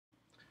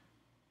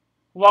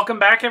Welcome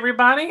back,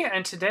 everybody,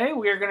 and today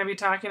we are going to be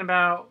talking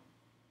about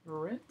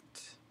writ.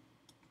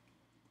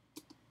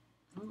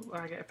 Ooh,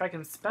 if I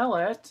can spell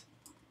it.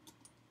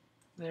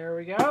 There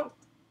we go.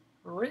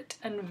 Writ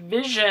and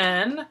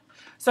vision.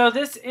 So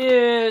this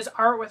is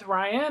Art with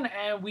Ryan,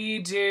 and we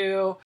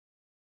do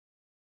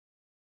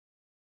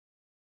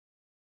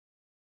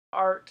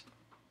art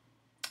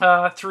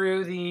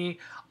through the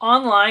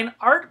online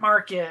art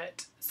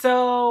market.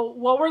 So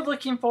what we're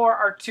looking for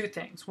are two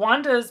things.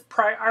 One, does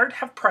art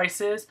have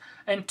prices?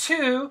 And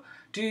two,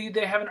 do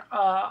they have an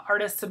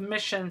artist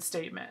submission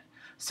statement?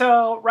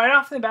 So right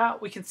off the bat,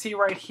 we can see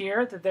right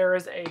here that there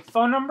is a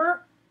phone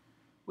number.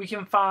 We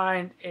can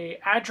find an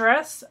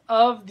address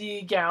of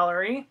the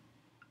gallery.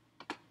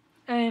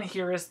 And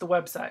here is the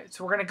website.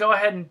 So we're going to go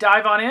ahead and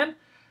dive on in.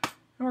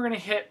 And we're going to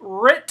hit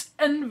writ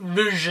and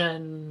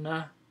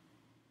vision.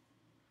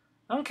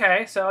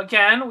 Okay, so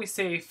again, we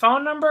see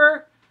phone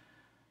number,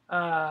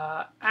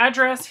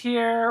 address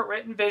here,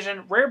 written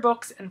vision, rare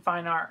books, and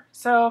fine art.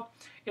 So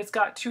it's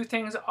got two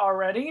things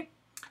already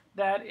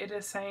that it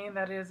is saying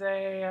that is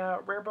a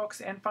rare books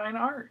and fine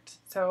art.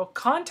 So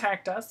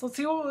contact us. Let's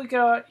see what we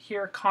got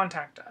here.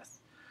 Contact us.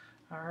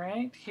 All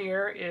right,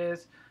 here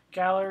is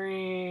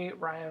Gallery,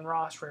 Ryan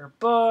Ross, Rare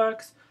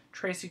Books,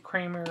 Tracy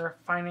Kramer,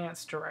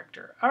 Finance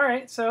Director. All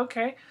right, so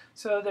okay,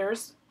 so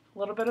there's a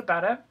little bit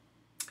about it.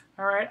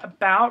 All right,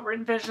 about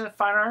Written Vision of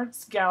Fine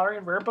Arts Gallery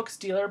and Rare Books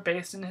dealer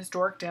based in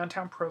historic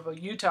downtown Provo,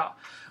 Utah.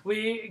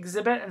 We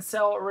exhibit and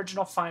sell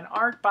original fine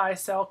art, buy,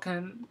 sell,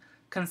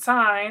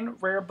 consign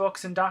rare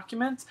books and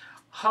documents,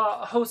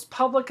 host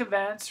public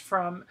events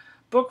from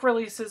book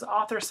releases,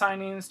 author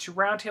signings, to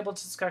roundtable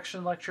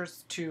discussion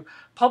lectures, to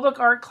public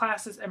art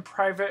classes and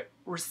private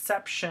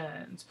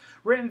receptions.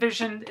 Written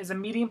Vision is a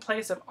meeting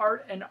place of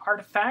art and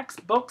artifacts,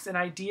 books and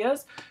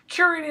ideas,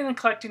 curating and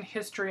collecting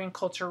history and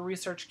culture,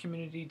 research,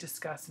 community,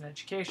 discuss, and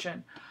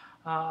education.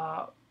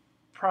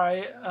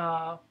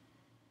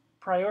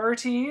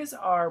 Priorities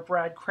are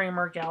Brad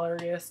Kramer,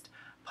 galleryist,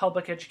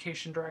 public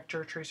education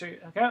director, Tracy,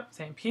 okay,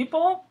 same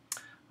people.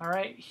 All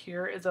right,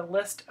 here is a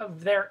list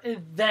of their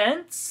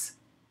events.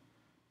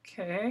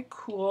 Okay,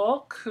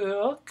 cool.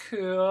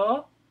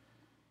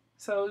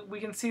 So we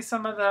can see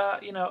some of the,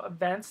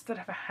 events that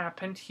have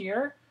happened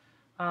here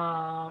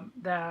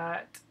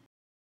that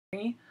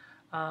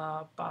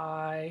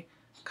by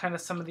kind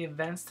of some of the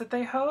events that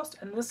they host.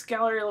 And this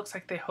gallery looks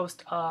like they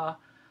host a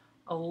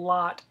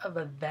lot of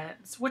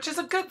events, which is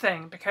a good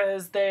thing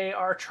because they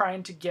are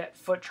trying to get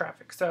foot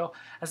traffic. So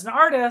as an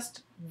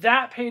artist,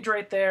 that page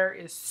right there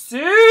is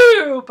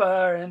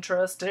super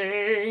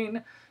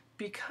interesting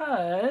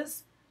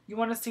because you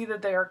want to see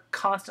that they are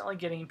constantly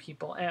getting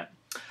people in.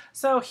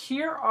 So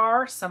here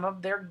are some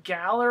of their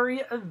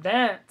gallery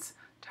events.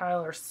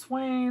 Tyler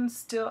Swain,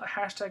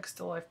 hashtag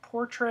Still Life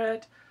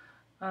Portrait,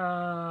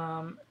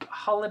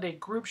 Holiday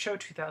Group Show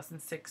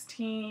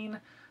 2016.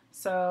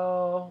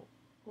 So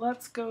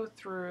let's go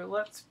through,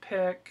 let's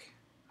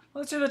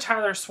do the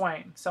Tyler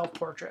Swain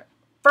self-portrait.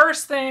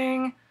 First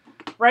thing,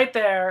 right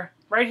there,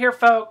 right here,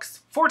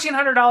 folks,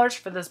 $1,400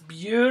 for this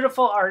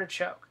beautiful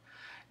artichoke.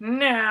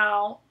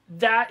 Now,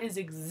 that is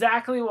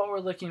exactly what we're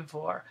looking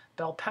for.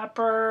 Bell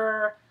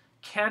pepper,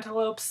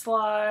 cantaloupe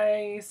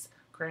slice,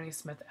 Granny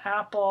Smith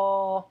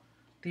apple.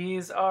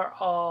 These are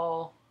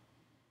all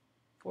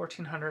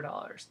 $1,400.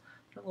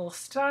 They're a little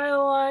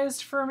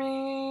stylized for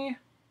me,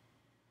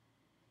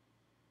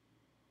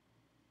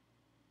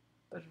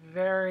 but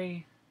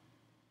very,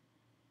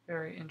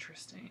 very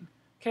interesting.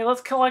 Okay, let's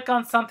click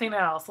on something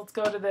else. Let's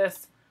go to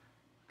this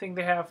thing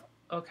they have.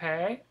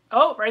 Okay.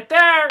 Oh, right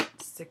there.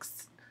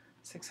 $650.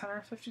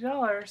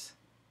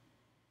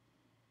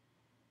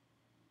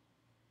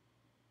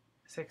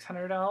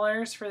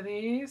 $600 for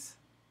these.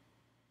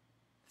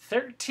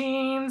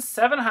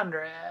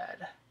 $13,700.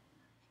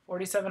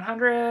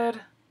 $4,700.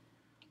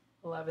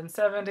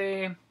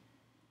 $1,170.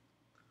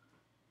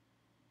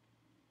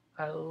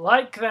 I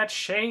like that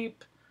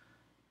shape.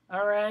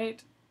 All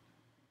right.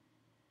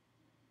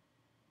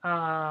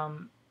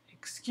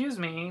 Excuse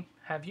me.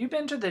 Have you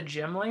been to the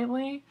gym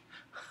lately?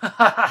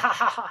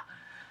 All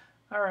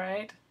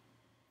right.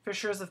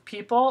 Fishers of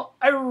People.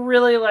 I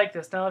really like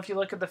this. Now, if you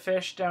look at the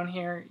fish down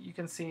here, you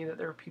can see that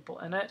there are people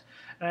in it.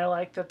 And I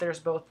like that there's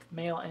both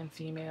male and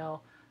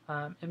female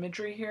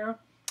imagery here.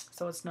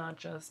 So it's not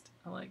just,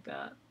 I like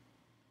that.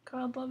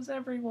 God loves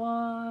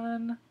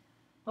everyone.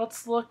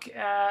 Let's look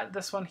at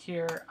this one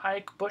here.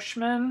 Ike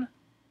Bushman.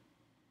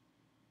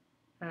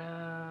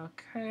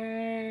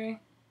 Okay.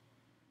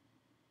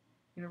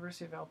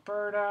 University of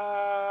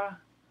Alberta.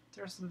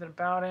 There's something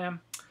about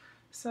him.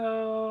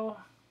 So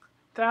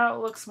that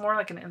looks more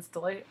like an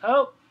installation.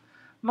 Oh,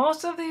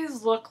 most of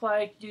these look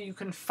like you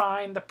can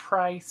find the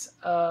price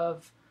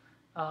of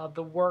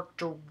the work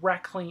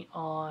directly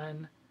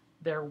on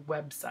their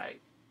website,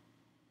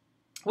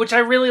 which I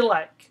really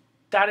like.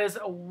 That is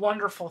a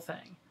wonderful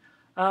thing.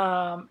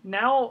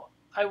 Now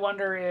I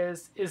wonder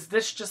is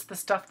this just the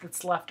stuff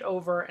that's left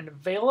over and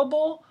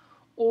available,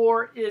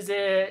 or is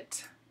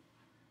it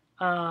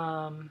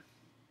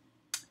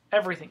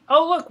everything.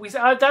 Oh, look,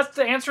 that's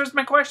the answer is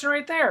my question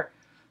right there.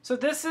 So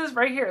this is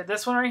right here.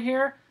 This one right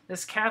here,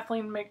 this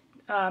Kathleen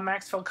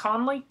Maxfield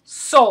Conley,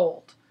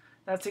 sold.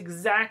 That's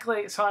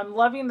exactly, so I'm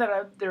loving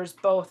that there's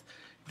both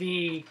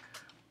the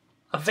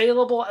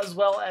available as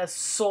well as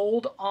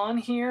sold on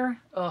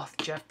here. Oh,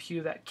 Jeff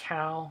Pugh, that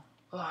cow.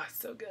 Oh, it's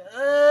so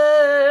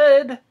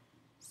good.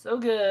 So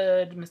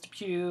good, Mr.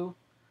 Pugh.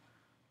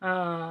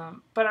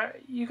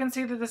 But you can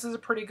see that this is a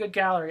pretty good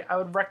gallery. I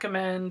would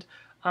recommend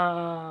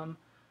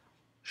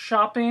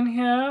shopping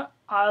here.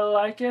 I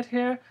like it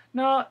here.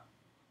 No,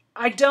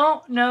 I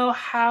don't know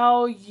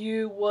how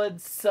you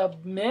would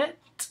submit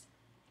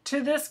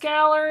to this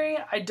gallery.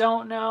 I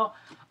don't know.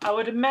 I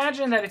would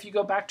imagine that if you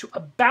go back to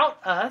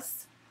About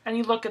Us and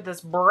you look at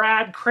this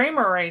Brad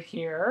Kramer right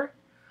here,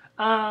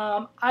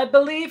 I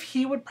believe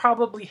he would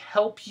probably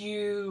help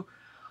you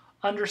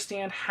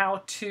understand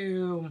how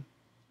to,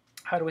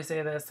 how do we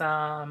say this,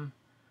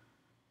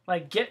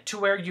 like get to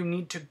where you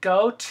need to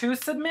go to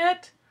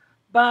submit.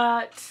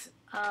 But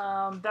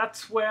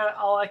that's where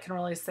all I can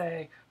really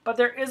say. But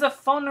there is a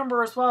phone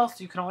number as well,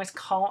 so you can always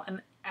call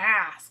and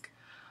ask.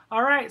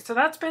 All right, so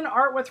that's been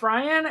Art with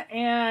Ryan,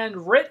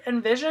 and Writ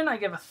and Vision I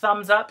give a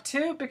thumbs up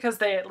to because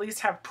they at least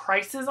have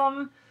prices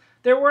on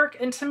their work.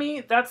 And to me,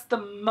 that's the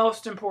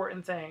most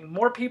important thing.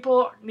 More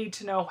people need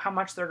to know how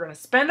much they're going to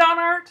spend on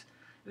art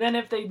than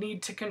if they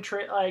need to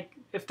contribute, like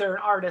if they're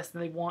an artist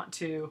and they want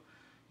to,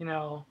 you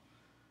know,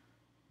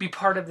 be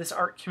part of this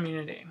art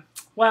community.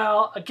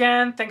 Well,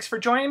 again, thanks for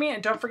joining me,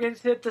 and don't forget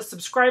to hit the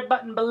subscribe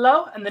button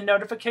below and the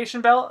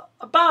notification bell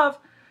above.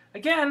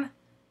 Again,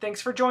 thanks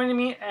for joining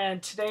me,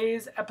 and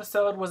today's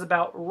episode was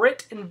about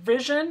Writ and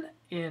Vision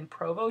in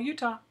Provo,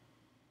 Utah.